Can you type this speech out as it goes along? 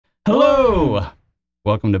Hello!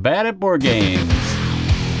 Welcome to Bad at Board Games.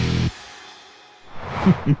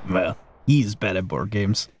 Well, he's bad at board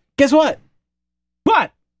games. Guess what?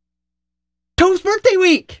 What? Toph's birthday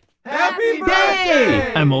week! Happy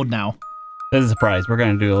birthday! I'm old now. This is a surprise. We're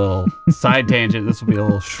going to do a little side tangent. This will be a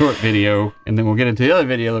little short video, and then we'll get into the other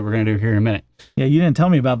video that we're going to do here in a minute. Yeah, you didn't tell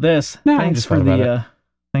me about this. No, I thanks just for thought about the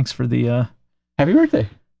thanks for the Happy birthday.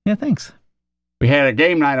 yeah, thanks. We had a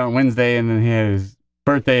game night on Wednesday, and then he had his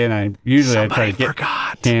birthday, and I try to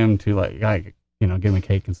get him to like give him a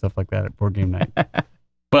cake and stuff like that at board game night.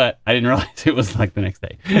 But I didn't realize it was like the next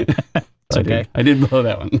day. It's okay. I did blow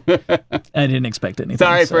that one. I didn't expect anything.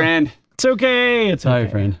 Sorry, friend. It's okay. It's Sorry,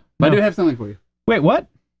 okay. friend. No. I do have something for you. Wait, what?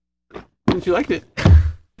 Since you liked it.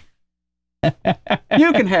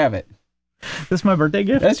 You can have it. This is my birthday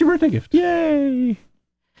gift? That's your birthday gift. Yay!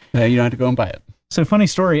 You don't have to go and buy it. So, funny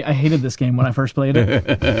story, I hated this game when I first played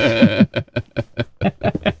it.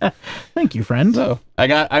 Thank you, friend. So,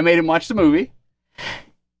 I made him watch the movie.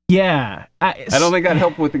 Yeah. I don't think that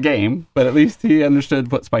helped with the game, but at least he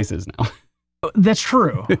understood what spice is now. That's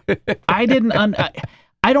true. I didn't...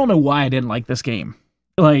 I don't know why I didn't like this game.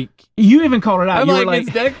 Like, you even called it out. I'm You like, were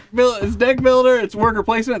it's deck builder, it's worker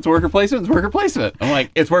placement, it's worker placement, it's worker placement. I'm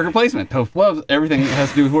like, it's worker placement. Toph loves everything that has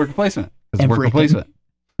to do with worker placement. It's worker placement.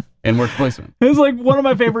 And worker placement. It was like one of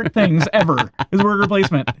my favorite things ever is worker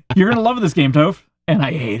placement. You're going to love this game, Toph. And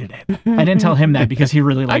I hated it. I didn't tell him that because he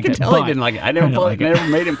really liked it. I could tell he didn't like it. I never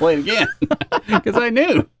made him play it again. Because I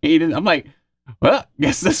knew he didn't. I'm like, well,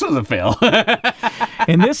 guess this was a fail.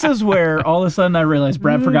 And this is where all of a sudden I realized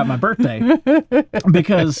Brad forgot my birthday.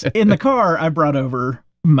 Because in the car, I brought over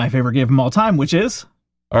my favorite game of all time, which is...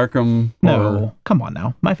 Arkham Horror. No, come on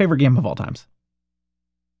now. My favorite game of all times.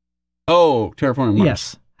 Oh, Terraforming Mars.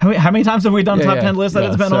 Yes. How many times have we done top 10 lists that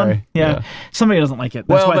it's been on? Yeah. Somebody doesn't like it.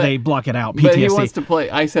 That's why they block it out. PTSD. But he wants to play.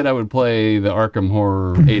 I said I would play the Arkham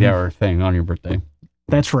Horror 8-hour thing on your birthday.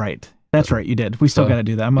 That's right. That's right. You did. We still got to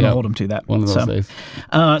do that. I'm going to hold him to that. One of those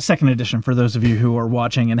days. Second edition for those of you who are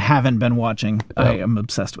watching and haven't been watching. Yep. I am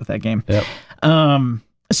obsessed with that game. Yep.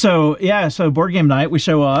 So board game night, we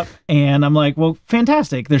show up and I'm like, well,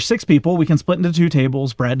 fantastic. There's 6 people. We can split into 2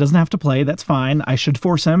 tables. Brad doesn't have to play. That's fine. I should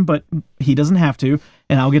force him, but he doesn't have to.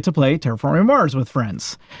 And I'll get to play Terraforming Mars with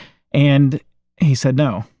friends. And he said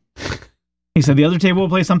no. He said the other table will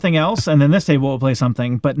play something else, and then this table will play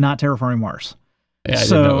something, but not Terraforming Mars. Yeah, I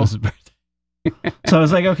didn't know it was his birthday. So I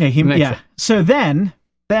was like, okay, So then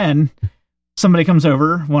somebody comes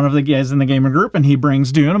over, one of the guys in the gamer group, and he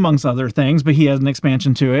brings Dune, amongst other things, but he has an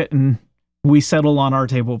expansion to it, and we settle on our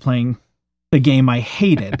table playing the game I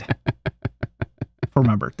hated for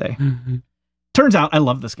my birthday. Turns out I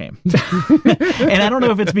love this game. And I don't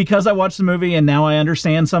know if it's because I watched the movie and now I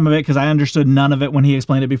understand some of it, because I understood none of it when he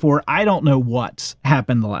explained it before. I don't know what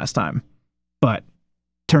happened the last time, but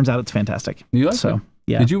turns out it's fantastic. You like it?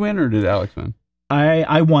 Yeah. Did you win or did Alex win?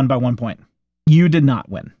 I won by 1 point. You did not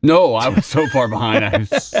win. No, I was so far behind. I was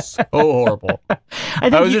so horrible.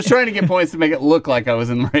 I was just trying to get points to make it look like I was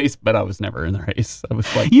in the race, but I was never in the race. I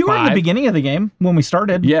was like You were at the beginning of the game when we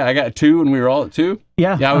started. Yeah, I got 2 and we were all at 2.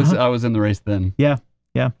 Yeah. Yeah, I was in the race then. Yeah.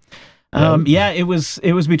 It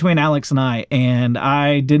was between Alex and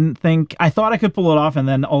I didn't think, I thought I could pull it off, and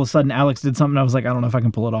then all of a sudden Alex did something. I was like, I don't know if I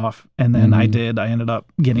can pull it off. And then I did. I ended up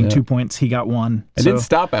getting 2 points. He got 1. I did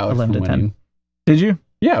stop Alex from winning. 10. Did you?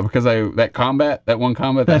 Yeah, because that one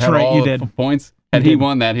combat that had all the points, had he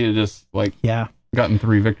won that, he'd have just gotten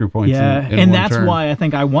 3 victory points. And that's why I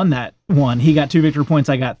think I won that one. He got 2 victory points,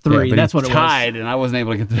 I got 3. Yeah, that's what it was. Tied, and I wasn't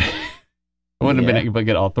able to get I wouldn't have been able to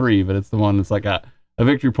get all 3, but it's the one that's like a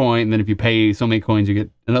victory point, and then if you pay so many coins, you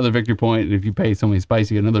get another victory point, and if you pay so many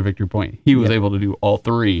spice, you get another victory point. He was able to do all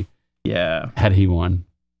 3. Yeah. Had he won.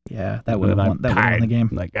 Yeah, that would have won the game.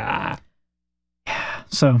 Like, Yeah.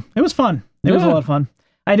 So, it was fun. It was a lot of fun.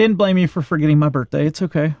 I didn't blame you for forgetting my birthday. It's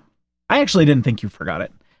okay. I actually didn't think you forgot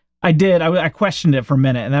it. I did. I questioned it for a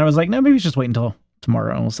minute, and then I was like, no, maybe just wait until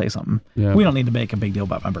tomorrow and we'll say something. Yeah. We don't need to make a big deal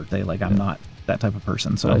about my birthday. Like, I'm not that type of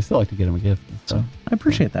person. So I still like to get him a gift. So I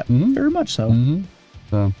appreciate that very much so.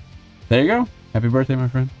 So there you go. Happy birthday, my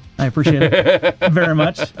friend. I appreciate it very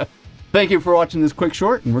much. Thank you for watching this quick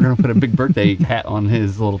short, and we're going to put a big birthday hat on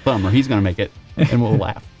his little thumb, or he's going to make it, and we'll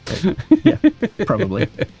laugh. Yeah, probably.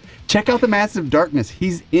 Check out the Massive Darkness.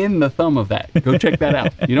 He's in the thumb of that. Go check that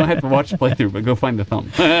out. You don't have to watch the playthrough, but go find the thumb.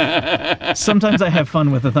 Sometimes I have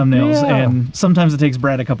fun with the thumbnails, and sometimes it takes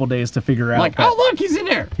Brad a couple days to figure out. Like, oh, look, he's in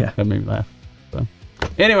there. Yeah. That made me laugh. So,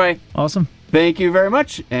 anyway. Awesome. Thank you very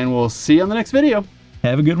much, and we'll see you on the next video.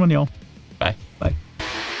 Have a good one, y'all.